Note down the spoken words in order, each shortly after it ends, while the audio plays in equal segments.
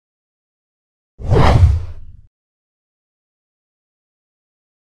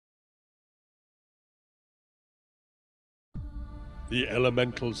The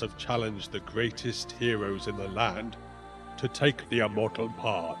elementals have challenged the greatest heroes in the land to take the Immortal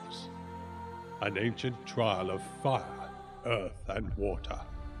Paths, an ancient trial of fire, earth, and water.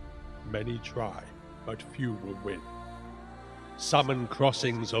 Many try, but few will win. Summon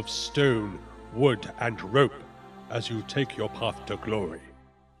crossings of stone, wood, and rope as you take your path to glory.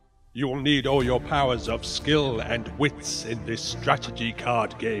 You will need all your powers of skill and wits in this strategy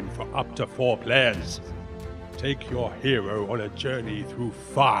card game for up to 4 players. Take your hero on a journey through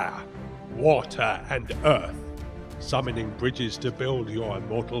fire, water, and earth, summoning bridges to build your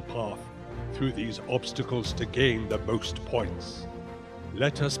immortal path through these obstacles to gain the most points.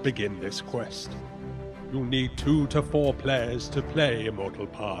 Let us begin this quest. You'll need 2 to 4 players to play Immortal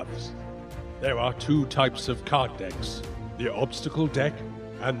Paths. There are 2 types of card decks, the Obstacle deck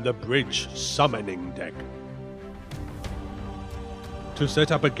and the Bridge Summoning deck. To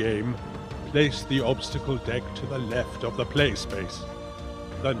set up a game, place the Obstacle deck to the left of the play space.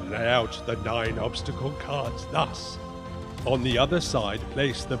 Then lay out the 9 obstacle cards thus. On the other side,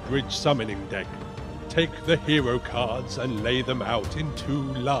 place the Bridge Summoning deck. Take the hero cards and lay them out in 2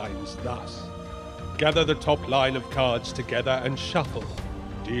 lines thus. Gather the top line of cards together and shuffle,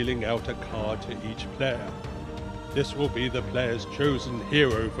 dealing out a card to each player. This will be the player's chosen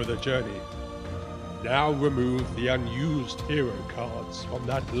hero for the journey. Now remove the unused hero cards from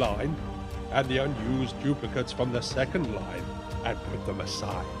that line and the unused duplicates from the second line and put them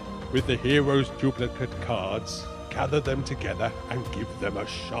aside. With the hero's duplicate cards, gather them together and give them a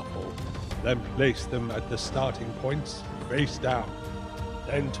shuffle. Then place them at the starting points face down.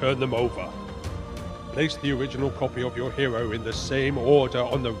 Then turn them over. Place the original copy of your hero in the same order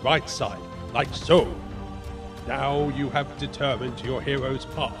on the right side, like so. Now you have determined your hero's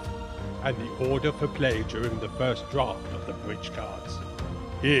path and the order for play during the first draft of the bridge cards.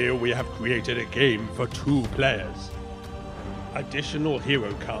 Here we have created a game for 2 players. Additional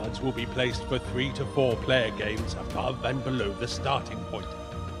hero cards will be placed for 3 to 4 player games above and below the starting point.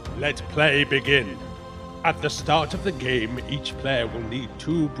 Let play begin. At the start of the game, each player will need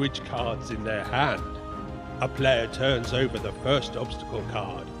 2 bridge cards in their hand. A player turns over the first obstacle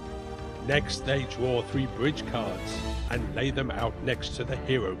card. Next, they draw 3 bridge cards and lay them out next to the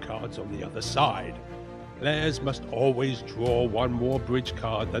hero cards on the other side. Players must always draw 1 more bridge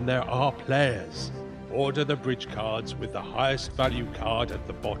card than there are players. Order the bridge cards with the highest value card at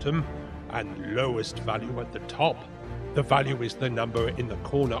the bottom and lowest value at the top. The value is the number in the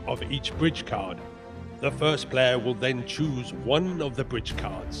corner of each bridge card. The first player will then choose 1 of the bridge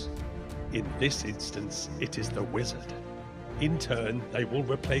cards. In this instance, it is the wizard. In turn, they will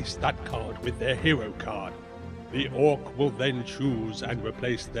replace that card with their hero card. The orc will then choose and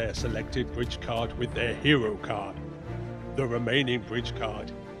replace their selected bridge card with their hero card. The remaining bridge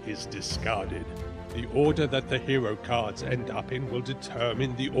card is discarded. The order that the hero cards end up in will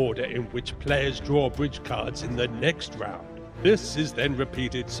determine the order in which players draw bridge cards in the next round. This is then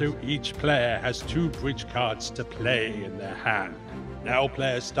repeated so each player has 2 bridge cards to play in their hand. Now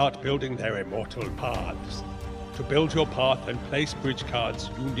players start building their Immortal Paths. To build your path and place bridge cards,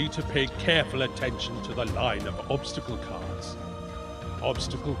 you need to pay careful attention to the line of obstacle cards.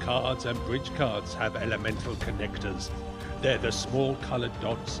 Obstacle cards and bridge cards have elemental connectors. They're the small colored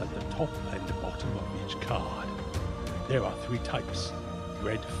dots at the top and bottom of each card. There are 3 types: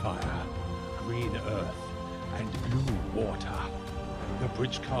 red fire, green earth, and blue water. The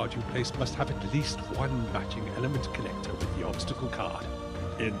bridge card you place must have at least 1 matching element connector with the obstacle card.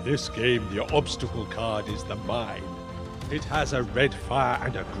 In this game, the obstacle card is the mine. It has a red fire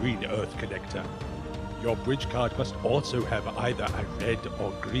and a green earth connector. Your bridge card must also have either a red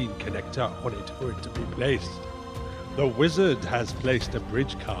or green connector on it for it to be placed. The wizard has placed a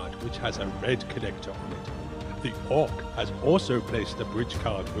bridge card which has a red connector on it. The orc has also placed a bridge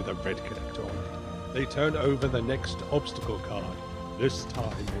card with a red connector on it. They turn over the next obstacle card. This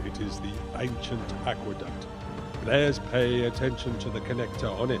time it is the ancient aqueduct. Players pay attention to the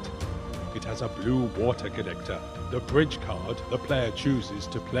connector on it. It has a blue water connector. The bridge card the player chooses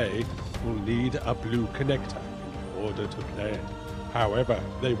to play will need a blue connector in order to play it. However,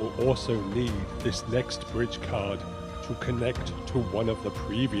 they will also need this next bridge card to connect to one of the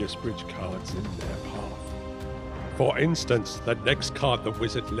previous bridge cards in their path. For instance, the next card the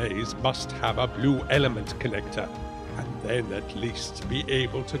wizard lays must have a blue element connector, and then at least be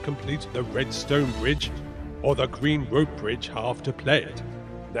able to complete the red stone bridge or the green rope bridge half to play it.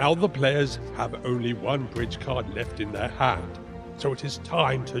 Now the players have only 1 bridge card left in their hand, so it is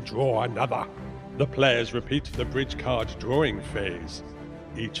time to draw another. The players repeat the bridge card drawing phase.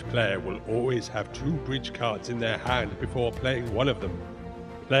 Each player will always have 2 bridge cards in their hand before playing one of them.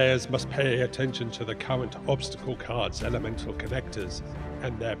 Players must pay attention to the current obstacle cards' elemental connectors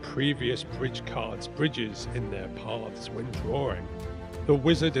and their previous bridge cards' bridges in their paths when drawing. The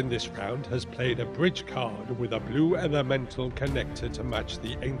wizard in this round has played a bridge card with a blue elemental connector to match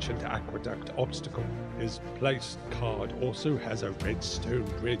the ancient aqueduct obstacle. His placed card also has a red stone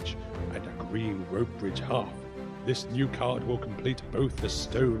bridge and a green rope bridge half. This new card will complete both the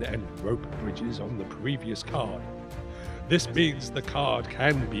stone and rope bridges on the previous card. This means the card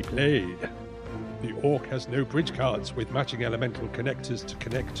can be played. The orc has no bridge cards with matching elemental connectors to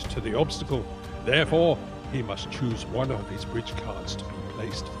connect to the obstacle. Therefore, he must choose one of his bridge cards to be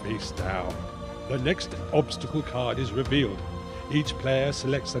placed face down. The next obstacle card is revealed. Each player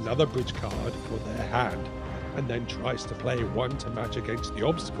selects another bridge card for their hand, and then tries to play one to match against the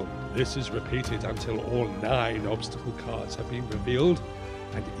obstacle. This is repeated until all 9 obstacle cards have been revealed,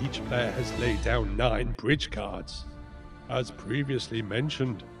 and each player has laid down 9 bridge cards. As previously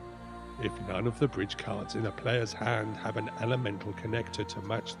mentioned, if none of the bridge cards in a player's hand have an elemental connector to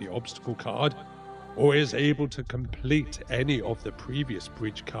match the obstacle card, or is able to complete any of the previous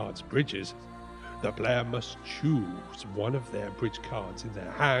bridge cards' bridges, the player must choose one of their bridge cards in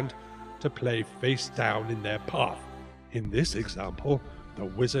their hand to play face down in their path. In this example, the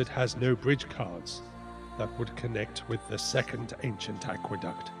wizard has no bridge cards that would connect with the second ancient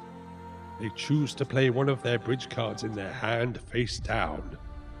aqueduct. They choose to play one of their bridge cards in their hand face down.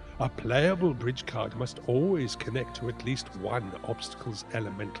 A playable bridge card must always connect to at least one obstacle's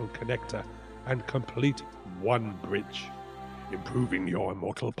elemental connector and complete one bridge, improving your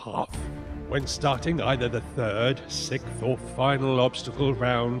Immortal Path. When starting either the 3rd, 6th, or final obstacle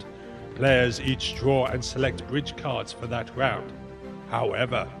round, players each draw and select bridge cards for that round.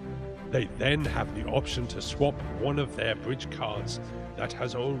 However, they then have the option to swap one of their bridge cards that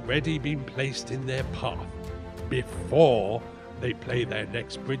has already been placed in their path before they play their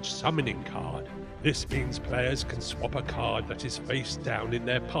next bridge summoning card. This means players can swap a card that is face down in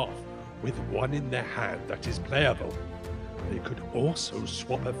their path with one in their hand that is playable. They could also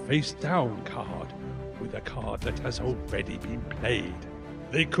swap a face down card with a card that has already been played.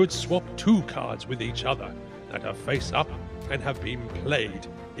 They could swap 2 cards with each other that are face up and have been played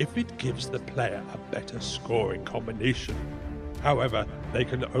if it gives the player a better scoring combination. However, they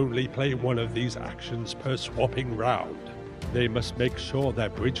can only play one of these actions per swapping round. They must make sure their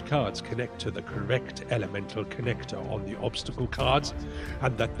bridge cards connect to the correct elemental connector on the obstacle cards,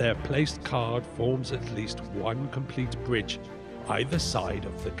 and that their placed card forms at least one complete bridge either side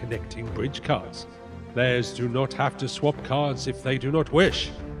of the connecting bridge cards. Players do not have to swap cards if they do not wish.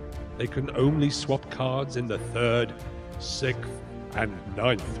 They can only swap cards in the 3rd, 6th, and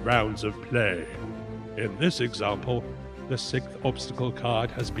 9th rounds of play. In this example, the 6th obstacle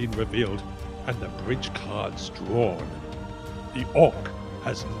card has been revealed and the bridge cards drawn. The orc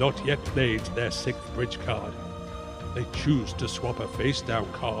has not yet played their 6th bridge card. They choose to swap a face-down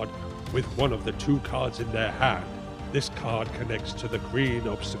card with one of the 2 cards in their hand. This card connects to the green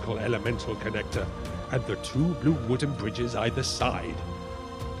obstacle elemental connector and the 2 blue wooden bridges either side.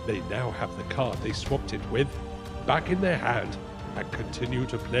 They now have the card they swapped it with back in their hand and continue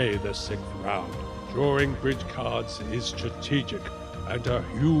to play the 6th round. Drawing bridge cards is strategic and a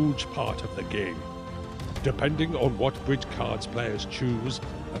huge part of the game. Depending on what bridge cards players choose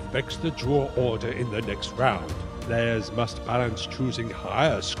affects the draw order in the next round. Players must balance choosing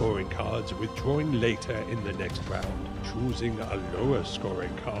higher scoring cards with drawing later in the next round. Choosing a lower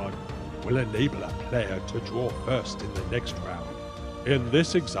scoring card will enable a player to draw first in the next round. In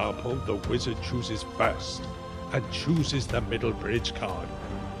this example, the wizard chooses first and chooses the middle bridge card,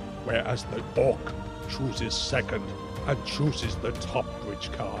 whereas the orc chooses second and chooses the top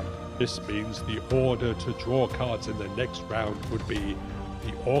bridge card. This means the order to draw cards in the next round would be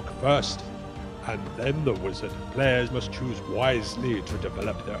the orc first, and then the wizard. Players must choose wisely to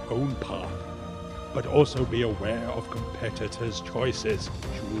develop their own path, but also be aware of competitors' choices.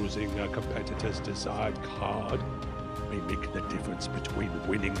 Choosing a competitor's desired card may make the difference between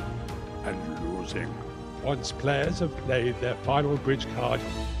winning and losing. Once players have played their final bridge card,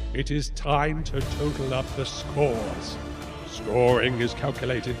 it is time to total up the scores. Scoring is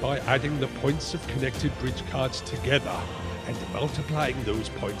calculated by adding the points of connected bridge cards together and multiplying those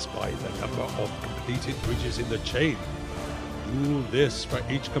points by the number of completed bridges in the chain. Do this for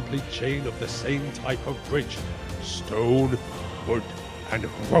each complete chain of the same type of bridge: stone, wood, and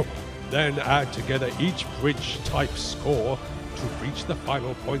rope. Then add together each bridge type score to reach the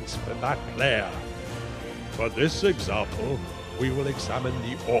final points for that player. For this example, we will examine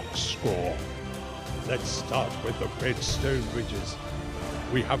the orc score. Let's start with the red stone bridges.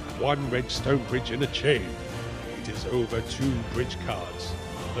 We have 1 red stone bridge in a chain. It is over 2 bridge cards.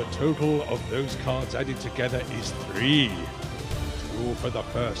 The total of those cards added together is 3. 2 for the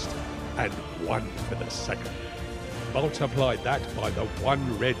first and 1 for the second. Multiply that by the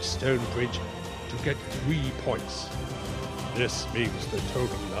 1 red stone bridge to get 3 points. This means the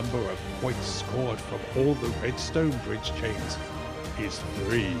total number of points scored from all the redstone bridge chains is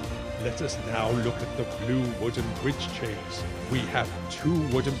 3. Let us now look at the blue wooden bridge chains. We have 2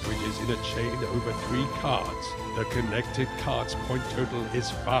 wooden bridges in a chain over 3 cards. The connected cards' point total is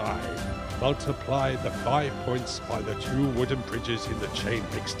 5. Multiply the 5 points by the 2 wooden bridges in the chain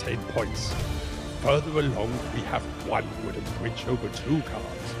makes 10 points. Further along, we have 1 wooden bridge over 2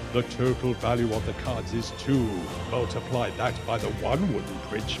 cards. The total value of the cards is 2. Multiply that by the 1 wooden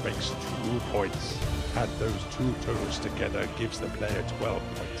bridge makes 2 points. Add those 2 totals together gives the player 12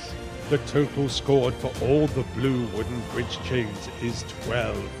 points. The total scored for all the blue wooden bridge chains is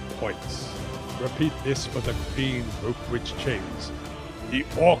 12 points. Repeat this for the green rope bridge chains. The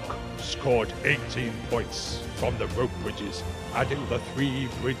orc scored 18 points from the rope bridges, adding the 3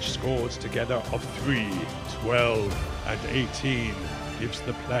 bridge scores together of 3, 12, and 18 gives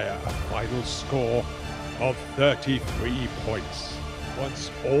the player a final score of 33 points.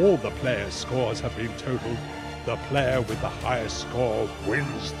 Once all the players' scores have been totaled, the player with the highest score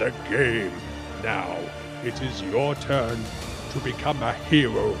wins the game. Now, it is your turn to become a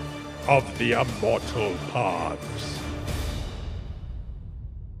hero of the Immortal Paths.